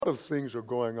A lot of things are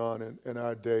going on in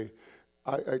our day.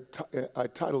 I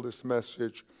titled this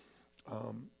message,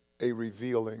 A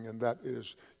Revealing, and that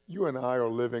is you and I are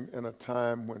living in a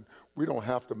time when we don't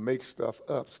have to make stuff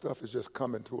up. Stuff is just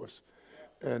coming to us,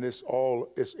 and it's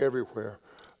everywhere.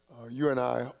 You and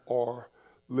I are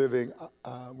living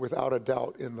without a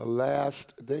doubt in the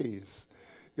last days.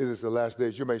 It is the last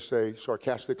days. You may say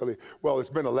sarcastically, well, it's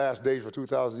been the last days for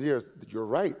 2,000 years. You're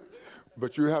right,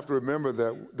 but you have to remember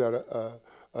that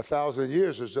 1,000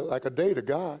 years is just like a day to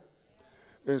God.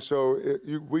 And so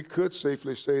we could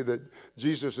safely say that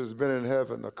Jesus has been in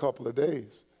heaven a couple of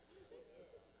days.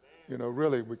 You know,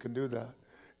 really, we can do that.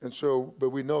 And so,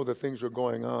 but we know that things are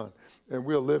going on. And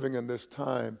we're living in this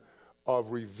time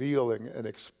of revealing and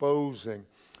exposing.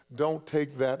 Don't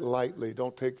take that lightly.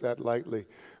 Don't take that lightly.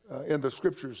 In the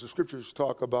scriptures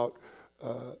talk about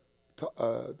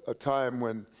a time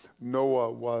when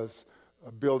Noah was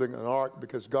building an ark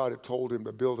because God had told him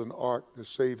to build an ark to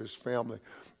save his family.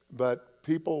 But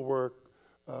people were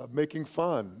making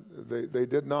fun. They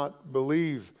did not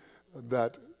believe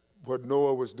that what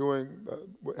Noah was doing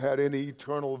had any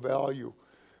eternal value.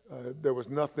 There was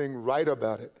nothing right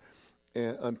about it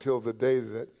until the day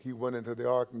that he went into the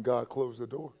ark and God closed the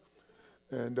door.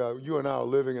 And you and I are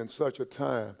living in such a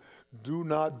time. Do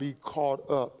not be caught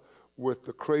up with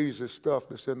the crazy stuff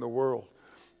that's in the world.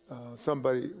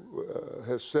 Somebody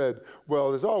has said,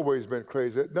 well, there's always been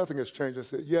crazy. Nothing has changed. I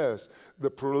said, yes, the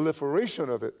proliferation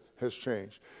of it has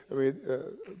changed. I mean,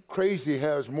 crazy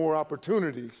has more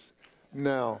opportunities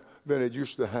now than it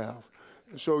used to have.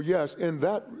 So, yes, in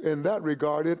that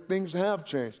regard, things have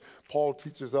changed. Paul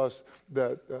teaches us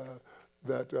that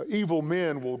evil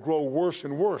men will grow worse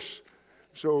and worse.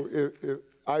 So if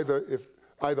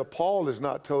either Paul is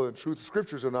not telling the truth, the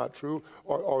scriptures are not true,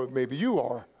 or maybe you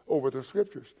are over the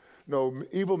scriptures. No,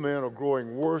 evil men are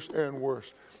growing worse and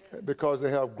worse because they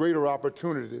have greater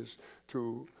opportunities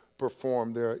to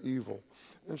perform their evil.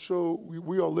 And so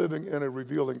we are living in a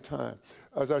revealing time.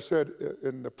 As I said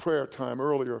in the prayer time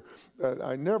earlier, that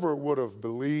I never would have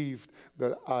believed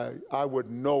that I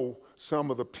would know some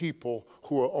of the people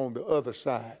who are on the other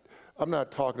side. I'm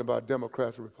not talking about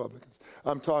Democrats or Republicans.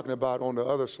 I'm talking about on the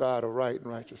other side of right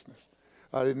and righteousness.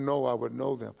 I didn't know I would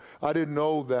know them. I didn't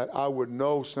know that I would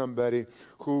know somebody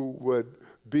who would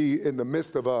be in the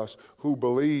midst of us who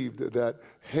believed that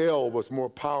hell was more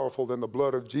powerful than the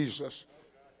blood of Jesus.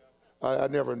 I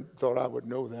never thought I would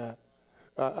know that.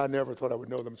 I never thought I would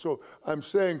know them. So I'm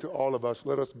saying to all of us,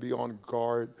 let us be on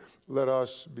guard. Let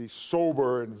us be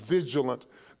sober and vigilant,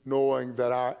 knowing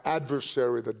that our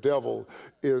adversary, the devil,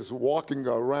 is walking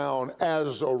around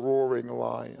as a roaring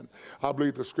lion. I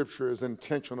believe the scripture is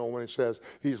intentional when it says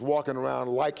he's walking around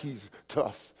like he's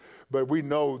tough. But we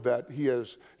know that he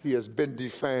has been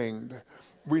defanged.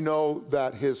 We know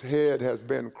that his head has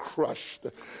been crushed.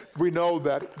 We know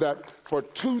that for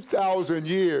 2,000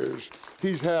 years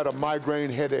he's had a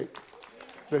migraine headache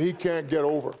that he can't get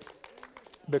over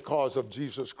because of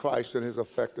Jesus Christ and his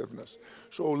effectiveness.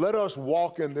 So let us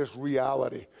walk in this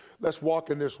reality. Let's walk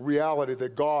in this reality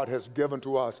that God has given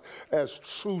to us as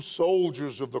true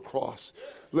soldiers of the cross.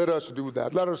 Let us do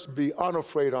that. Let us be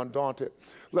unafraid, undaunted.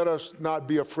 Let us not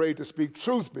be afraid to speak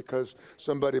truth because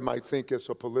somebody might think it's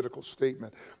a political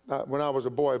statement. When I was a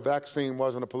boy, vaccine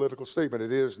wasn't a political statement.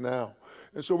 It is now.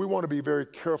 And so we want to be very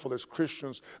careful as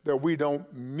Christians that we don't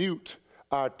mute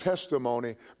our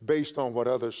testimony based on what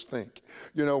others think.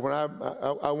 You know, when I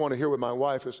want to hear what my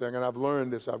wife is saying, and I've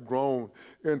learned this, I've grown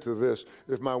into this.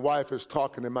 If my wife is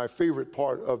talking in my favorite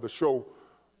part of the show,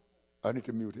 I need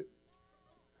to mute it.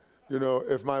 You know,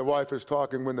 if my wife is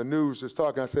talking when the news is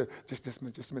talking, I say, just a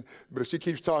minute. But if she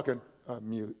keeps talking,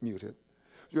 mute it.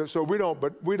 You know, so we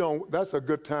don't, that's a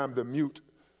good time to mute.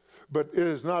 But it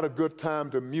is not a good time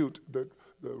to mute the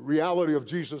reality of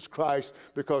Jesus Christ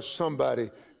because somebody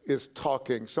is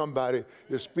talking, somebody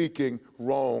is speaking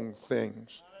wrong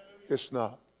things. It's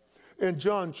not. In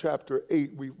John chapter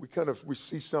 8, we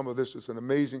see some of this. It's an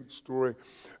amazing story.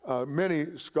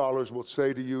 Many scholars will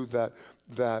say to you that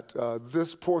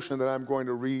this portion that I'm going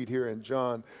to read here in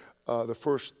John 8,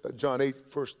 first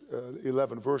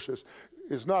 11 verses,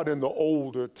 is not in the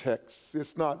older texts.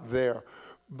 It's not there,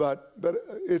 but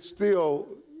it's still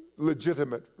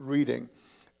legitimate reading.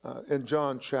 In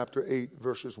John chapter 8,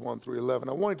 verses 1 through 11.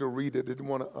 I wanted to read it. I didn't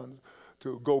want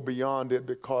to go beyond it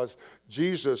because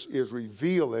Jesus is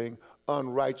revealing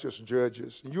unrighteous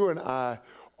judges. You and I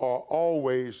are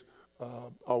always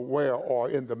aware or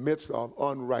in the midst of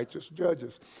unrighteous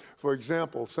judges. For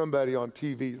example, somebody on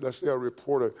TV, let's say a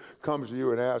reporter, comes to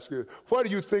you and asks you, what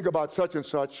do you think about such and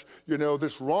such, you know,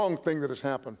 this wrong thing that has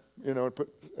happened, you know,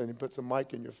 and he puts a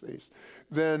mic in your face.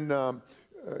 Then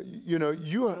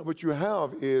what you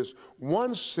have is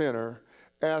one sinner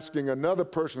asking another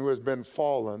person who has been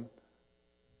fallen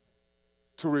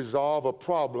to resolve a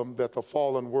problem that the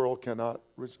fallen world cannot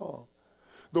resolve.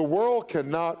 The world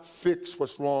cannot fix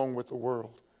what's wrong with the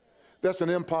world. That's an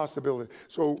impossibility.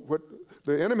 So what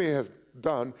the enemy has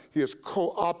done, he has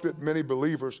co-opted many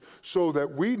believers so that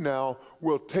we now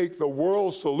will take the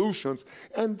world's solutions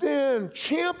and then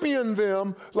champion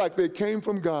them like they came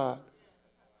from God.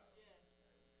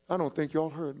 I don't think y'all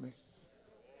heard me.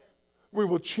 We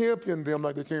will champion them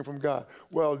like they came from God.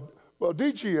 Well,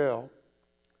 DGL,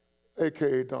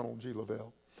 a.k.a. Donald G.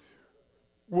 Lavelle,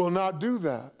 will not do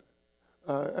that.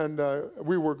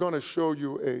 We were going to show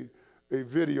you a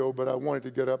video, but I wanted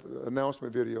to get up an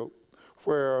announcement video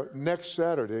where next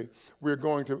Saturday we're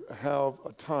going to have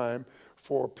a time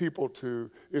for people to,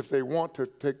 if they want to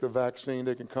take the vaccine,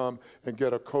 they can come and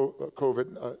get a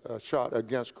COVID shot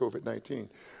against COVID-19.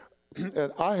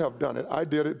 And I have done it. I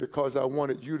did it because I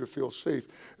wanted you to feel safe,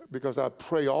 because I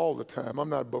pray all the time. I'm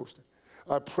not boasting.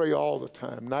 I pray all the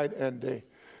time, night and day.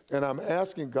 And I'm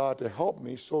asking God to help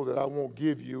me so that I won't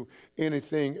give you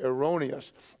anything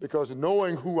erroneous, because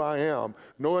knowing who I am,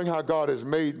 knowing how God has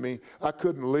made me, I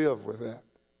couldn't live with that.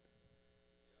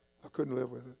 I couldn't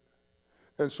live with it.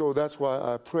 And so that's why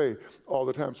I pray all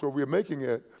the time. So we're making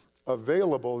it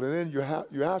available, and then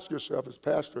you ask yourself as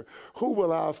pastor, who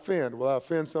will I offend? Will I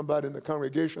offend somebody in the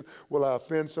congregation? Will I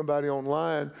offend somebody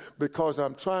online? Because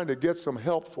I'm trying to get some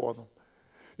help for them.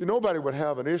 Nobody would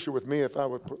have an issue with me if I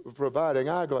were providing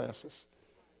eyeglasses.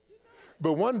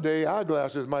 But one day,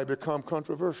 eyeglasses might become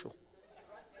controversial.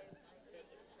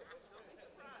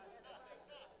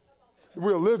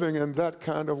 We're living in that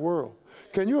kind of world.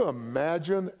 Can you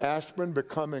imagine aspirin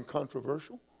becoming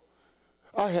controversial?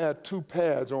 I had 2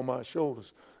 pads on my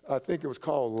shoulders. I think it was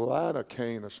called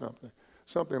lidocaine or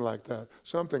something like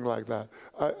that.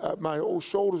 My old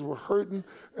shoulders were hurting,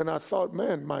 and I thought,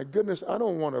 man, my goodness, I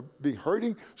don't want to be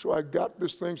hurting. So I got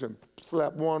this thing and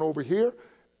slapped one over here,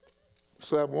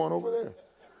 slapped one over there.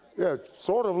 Yeah,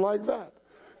 sort of like that.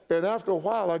 And after a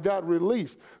while, I got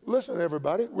relief. Listen,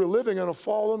 everybody, we're living in a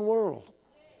fallen world.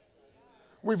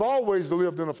 We've always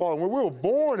lived in a fallen world. We were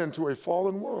born into a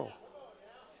fallen world.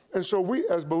 And so we,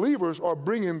 as believers, are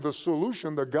bringing the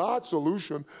solution, the God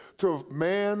solution, to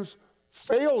man's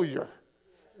failure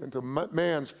and to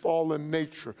man's fallen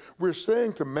nature. We're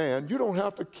saying to man, you don't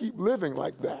have to keep living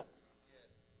like that.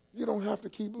 You don't have to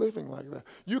keep living like that.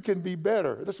 You can be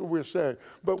better. That's what we're saying.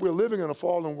 But we're living in a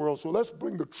fallen world, so let's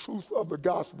bring the truth of the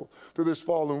gospel to this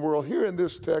fallen world. Here in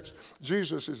this text,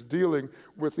 Jesus is dealing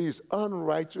with these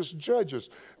unrighteous judges.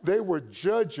 They were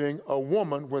judging a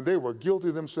woman when they were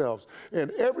guilty themselves.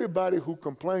 And everybody who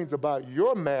complains about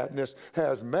your madness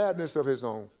has madness of his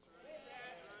own.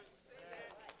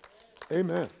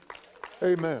 Amen.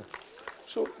 Amen.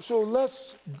 So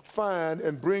let's find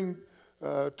and bring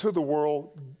to the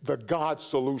world the God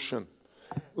solution.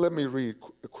 Let me read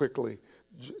quickly.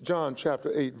 John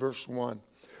chapter 8, verse 1.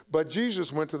 But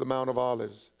Jesus went to the Mount of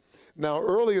Olives. Now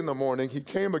early in the morning he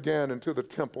came again into the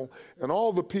temple, and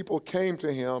all the people came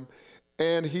to him,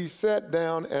 and he sat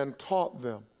down and taught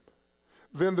them.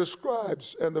 Then the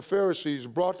scribes and the Pharisees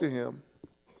brought to him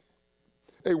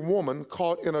a woman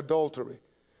caught in adultery.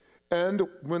 And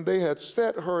when they had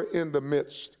set her in the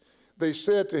midst, they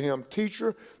said to him,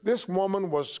 Teacher, this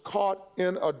woman was caught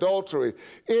in adultery,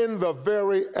 in the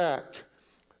very act.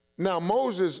 Now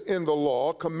Moses in the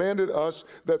law commanded us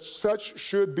that such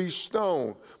should be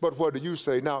stoned. But what do you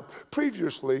say? Now,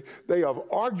 previously, they have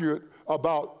argued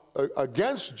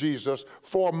against Jesus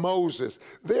for Moses.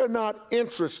 They're not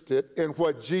interested in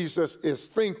what Jesus is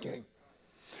thinking.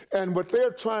 And what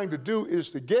they're trying to do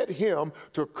is to get him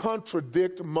to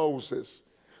contradict Moses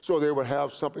so they would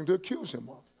have something to accuse him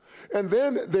of. And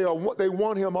then they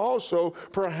want him also,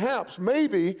 perhaps,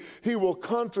 maybe he will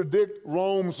contradict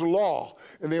Rome's law.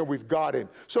 And then we've got him.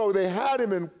 So they had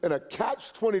him in a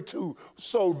catch-22,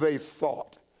 so they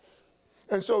thought.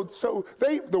 And so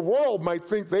the world might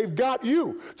think they've got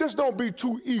you. Just don't be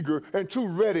too eager and too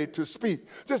ready to speak.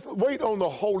 Just wait on the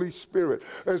Holy Spirit.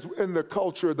 As in the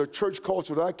culture, the church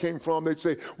culture that I came from, they'd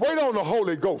say, wait on the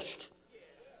Holy Ghost.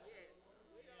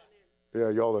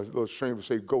 Yeah, y'all are a little ashamed to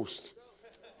say ghost.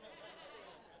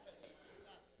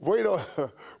 Wait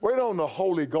on the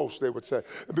Holy Ghost, they would say.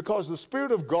 Because the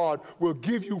Spirit of God will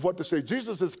give you what to say.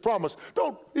 Jesus has promised.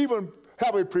 Don't even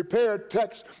have a prepared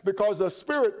text, because the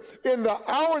Spirit, in the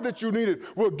hour that you need it,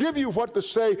 will give you what to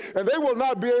say, and they will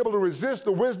not be able to resist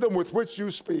the wisdom with which you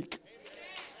speak.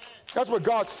 That's what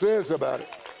God says about it.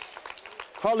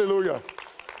 Hallelujah.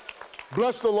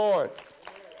 Bless the Lord.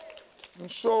 And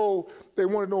so they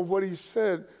want to know what he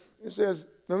said. It says,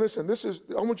 Now listen,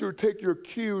 I want you to take your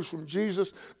cues from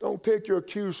Jesus. Don't take your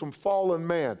cues from fallen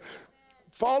man.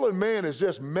 Fallen man is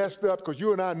just messed up because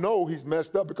you and I know he's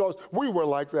messed up because we were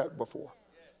like that before.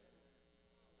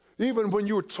 Even when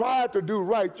you tried to do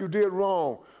right, you did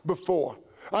wrong before.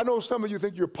 I know some of you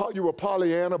think you were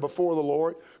Pollyanna before the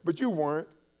Lord, but you weren't.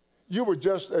 You were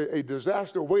just a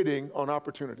disaster waiting on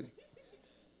opportunity.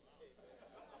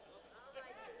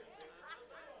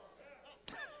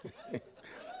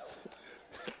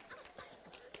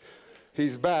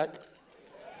 He's back.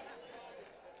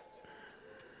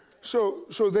 So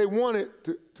they wanted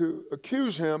to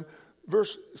accuse him.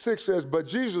 Verse 6 says, but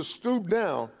Jesus stooped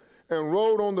down and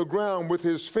wrote on the ground with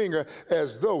his finger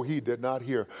as though he did not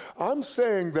hear. I'm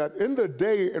saying that in the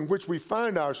day in which we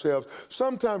find ourselves,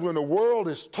 sometimes when the world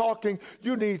is talking,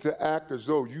 you need to act as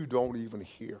though you don't even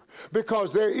hear.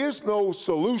 Because there is no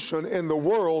solution in the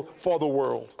world for the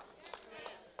world.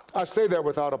 I say that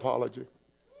without apology.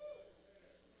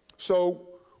 So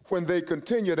when they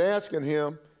continued asking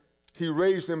him, he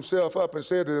raised himself up and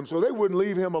said to them, so they wouldn't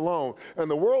leave him alone. And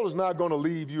the world is not going to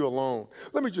leave you alone.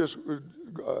 Let me just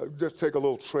take a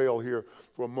little trail here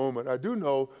for a moment. I do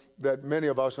know that many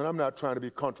of us, and I'm not trying to be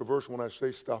controversial when I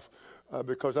say stuff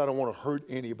because I don't want to hurt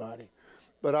anybody.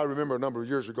 But I remember a number of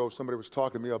years ago, somebody was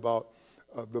talking to me about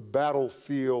the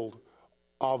battlefield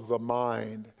of the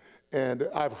mind. And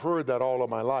I've heard that all of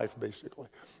my life, basically.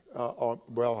 Well,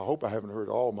 I hope I haven't heard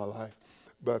it all of my life,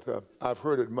 but I've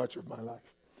heard it much of my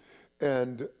life.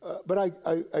 And but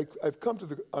I've come to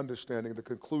the understanding, the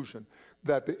conclusion,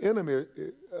 that the enemy,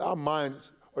 our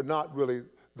minds are not really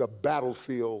the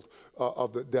battlefield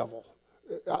of the devil.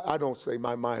 I don't say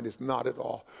my mind is not at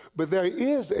all, but there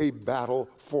is a battle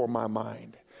for my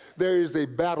mind. There is a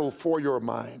battle for your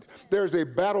mind. There's a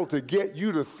battle to get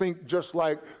you to think just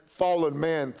like fallen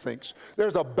man thinks.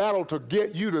 There's a battle to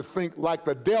get you to think like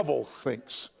the devil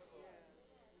thinks.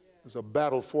 There's a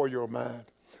battle for your mind.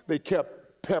 They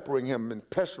kept peppering him and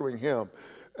pestering him.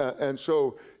 And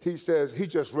so he says, he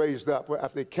just raised up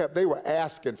after they were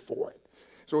asking for it.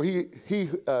 So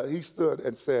he stood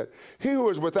and said, he who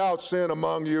is without sin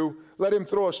among you, let him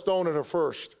throw a stone at her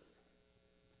first.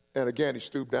 And again, he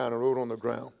stooped down and wrote on the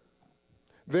ground.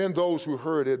 Then those who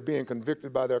heard it, being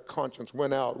convicted by their conscience,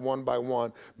 went out one by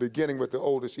one, beginning with the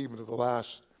oldest even to the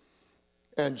last.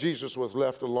 And Jesus was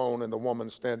left alone and the woman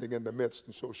standing in the midst.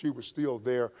 And so she was still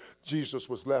there. Jesus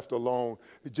was left alone.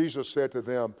 Jesus said to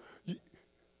them,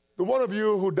 the one of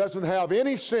you who doesn't have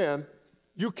any sin,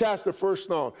 you cast the first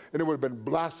stone. And it would have been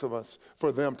blasphemous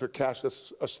for them to cast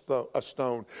a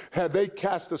stone. Had they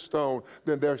cast a stone,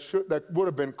 then that would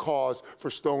have been cause for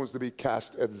stones to be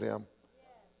cast at them.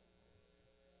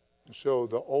 And so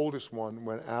the oldest one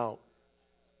went out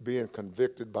being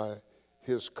convicted by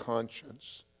his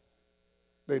conscience.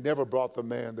 They never brought the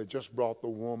man, they just brought the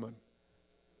woman.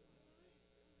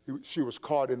 She was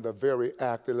caught in the very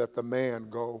act. They let the man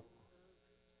go,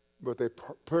 but they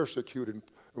persecuted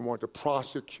and wanted to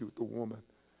prosecute the woman.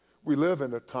 We live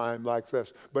in a time like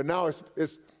this, but now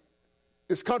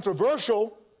it's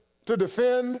controversial to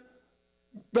defend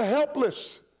the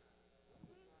helpless.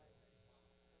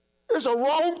 It's a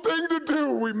wrong thing to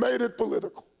do. We made it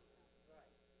political.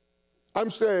 I'm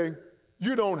saying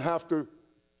you don't have to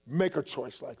make a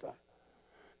choice like that.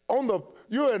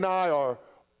 You and I are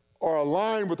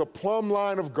aligned with the plumb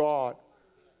line of God.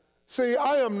 See,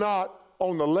 I am not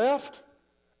on the left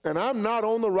and I'm not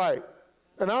on the right.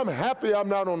 And I'm happy I'm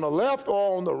not on the left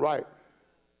or on the right.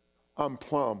 I'm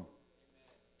plumb.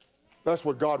 That's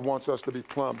what God wants us to be,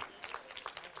 plumb.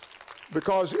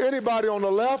 Because anybody on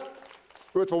the left,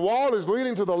 if the wall is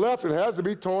leaning to the left, it has to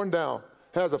be torn down.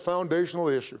 It has a foundational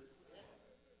issue.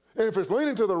 And if it's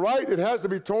leaning to the right, it has to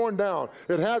be torn down.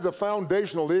 It has a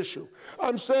foundational issue.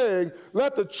 I'm saying,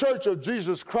 let the church of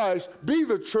Jesus Christ be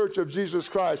the church of Jesus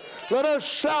Christ. Let us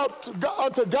shout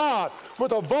unto God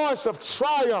with a voice of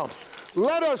triumph.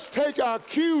 Let us take our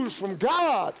cues from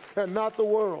God and not the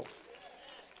world.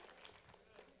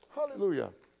 Hallelujah.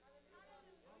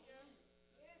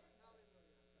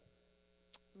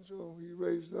 And so he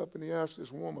raised up and he asked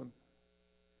this woman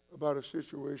about a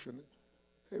situation.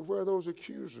 Hey, where are those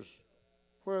accusers?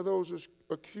 Where are those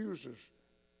accusers?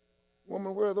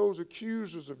 Woman, where are those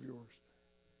accusers of yours?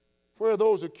 Where are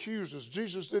those accusers?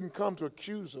 Jesus didn't come to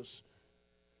accuse us.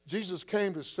 Jesus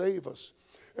came to save us.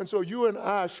 And so you and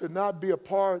I should not be a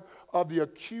part of the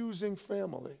accusing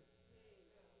family.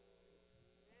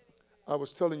 I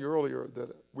was telling you earlier that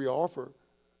we offer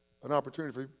an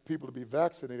opportunity for people to be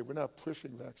vaccinated. We're not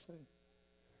pushing vaccine.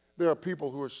 There are people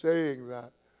who are saying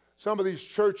that. Some of these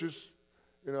churches,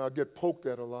 I get poked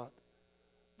at a lot,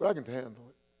 but I can handle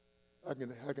it. I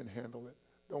can handle it.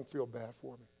 don't feel bad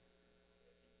for me.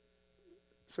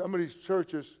 Some of these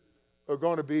churches are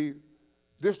going to be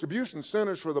distribution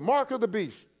centers for the mark of the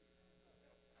beast.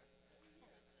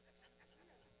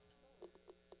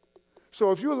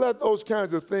 So if you let those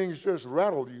kinds of things just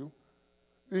rattle you,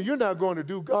 then you're not going to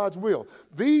do God's will.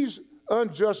 These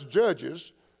unjust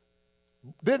judges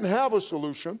didn't have a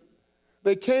solution.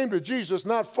 They came to Jesus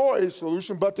not for a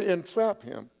solution, but to entrap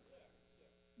him.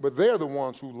 But they're the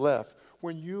ones who left.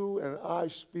 When you and I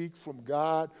speak from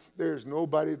God, there's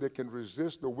nobody that can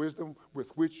resist the wisdom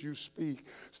with which you speak.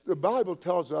 The Bible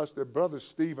tells us that Brother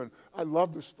Stephen, I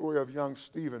love the story of young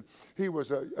Stephen. He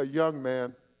was a young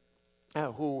man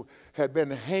who had been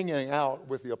hanging out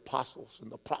with the apostles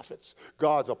and the prophets,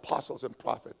 God's apostles and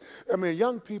prophets. I mean,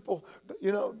 young people,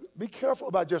 be careful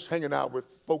about just hanging out with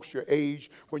folks your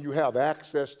age when you have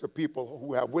access to people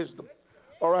who have wisdom.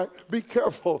 All right? Be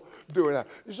careful doing that.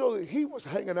 So he was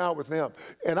hanging out with them.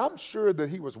 And I'm sure that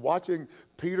he was watching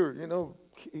Peter,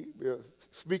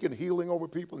 speaking healing over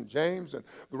people, and James and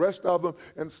the rest of them.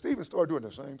 And Stephen started doing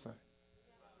the same thing.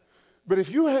 But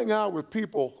if you hang out with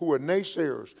people who are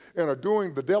naysayers and are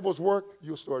doing the devil's work,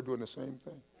 you'll start doing the same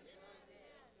thing.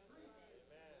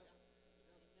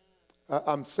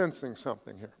 I'm sensing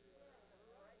something here.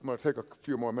 I'm going to take a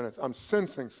few more minutes. I'm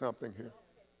sensing something here.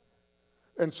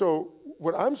 And so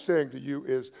what I'm saying to you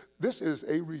is this is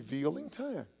a revealing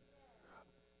time.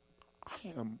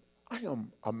 I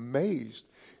am amazed.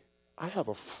 I have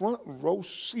a front row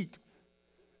seat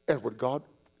at what God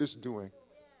is doing.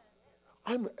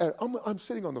 I'm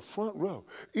sitting on the front row.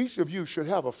 Each of you should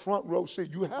have a front row seat.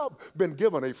 You have been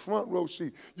given a front row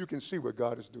seat. You can see what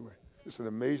God is doing. It's an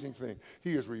amazing thing.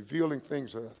 He is revealing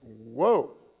things that are,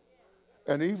 whoa.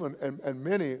 And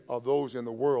many of those in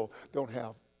the world don't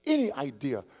have any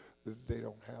idea that they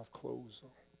don't have clothes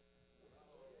on.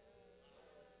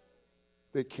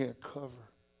 They can't cover.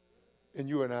 And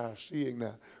you and I are seeing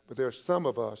that. But there are some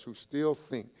of us who still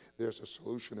think there's a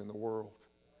solution in the world.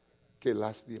 Que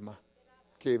lástima.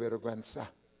 Que vergüenza.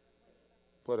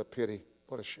 What a pity.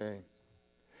 What a shame.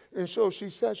 And so she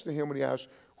says to him when he asked,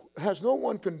 has no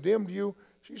one condemned you?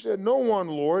 She said, no one,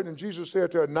 Lord. And Jesus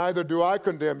said to her, neither do I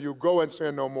condemn you. Go and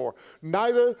sin no more.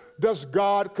 Neither does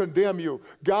God condemn you.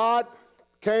 God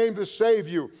came to save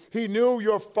you. He knew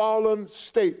your fallen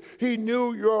state. He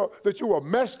knew that you were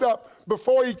messed up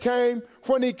before he came,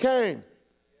 when he came.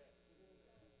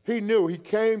 He knew he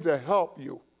came to help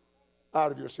you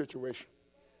out of your situation.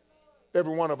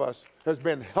 Every one of us has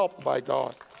been helped by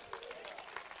God.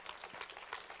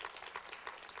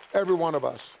 Every one of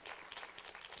us.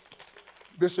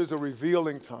 This is a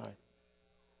revealing time.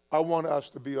 I want us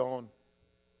to be on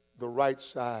the right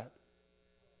side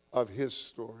of his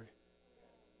story.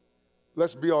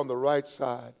 Let's be on the right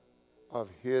side of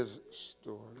his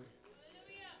story.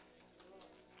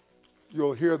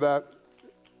 You'll hear that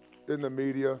in the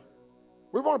media.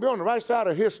 We want to be on the right side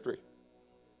of history.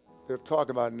 They're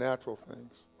talking about natural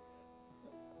things.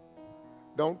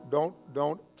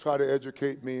 Don't try to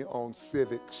educate me on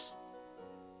civics.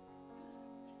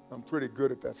 I'm pretty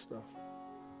good at that stuff.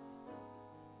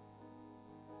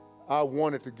 I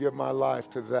wanted to give my life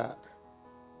to that.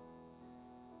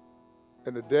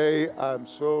 And today I'm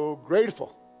so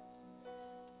grateful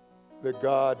that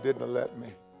God didn't let me.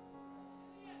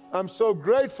 I'm so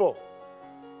grateful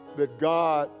that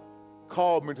God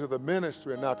called me to the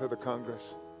ministry and not to the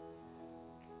Congress.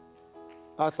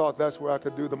 I thought that's where I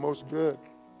could do the most good.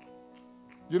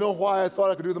 You know why I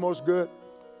thought I could do the most good?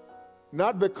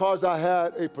 Not because I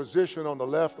had a position on the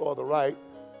left or the right.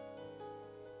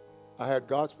 I had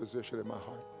God's position in my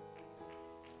heart.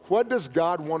 What does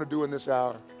God want to do in this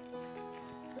hour?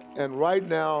 And right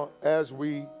now, as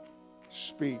we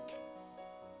speak,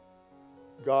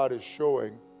 God is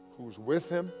showing who's with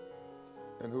him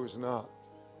and who's not.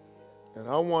 And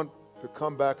I want to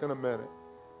come back in a minute,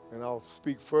 and I'll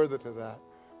speak further to that.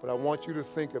 But I want you to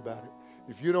think about it.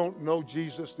 If you don't know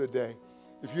Jesus today,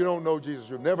 if you don't know Jesus,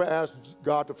 you've never asked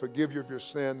God to forgive you of your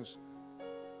sins,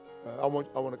 I want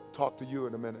to talk to you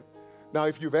in a minute. Now,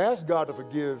 if you've asked God to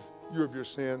forgive you of your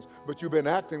sins, but you've been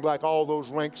acting like all those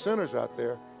rank sinners out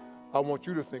there, I want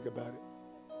you to think about it.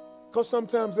 Because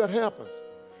sometimes that happens.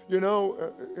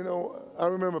 I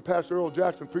remember Pastor Earl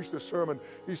Jackson preached a sermon.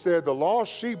 He said the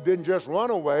lost sheep didn't just run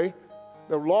away.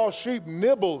 The lost sheep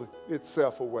nibbled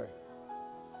itself away.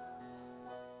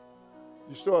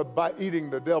 You start by eating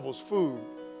the devil's food,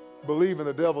 believing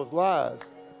the devil's lies,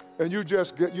 and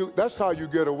that's how you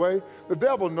get away. The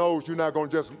devil knows you're not going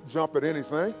to just jump at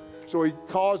anything, so he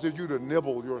causes you to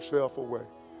nibble yourself away.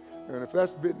 And if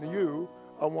that's bitten you,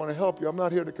 I want to help you. I'm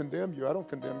not here to condemn you. I don't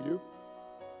condemn you.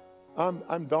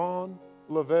 I'm Don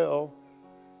Lavelle,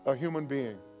 a human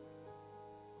being.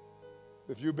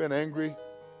 If you've been angry,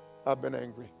 I've been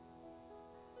angry.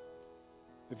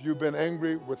 If you've been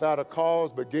angry without a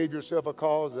cause but gave yourself a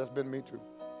cause, that's been me too.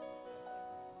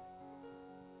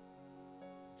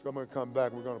 So I'm going to come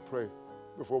back and we're going to pray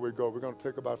before we go. We're going to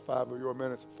take about 5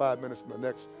 minutes from the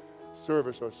next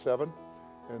service or 7,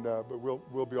 but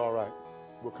we'll be all right.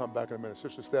 We'll come back in a minute.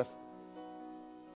 Sister Steph.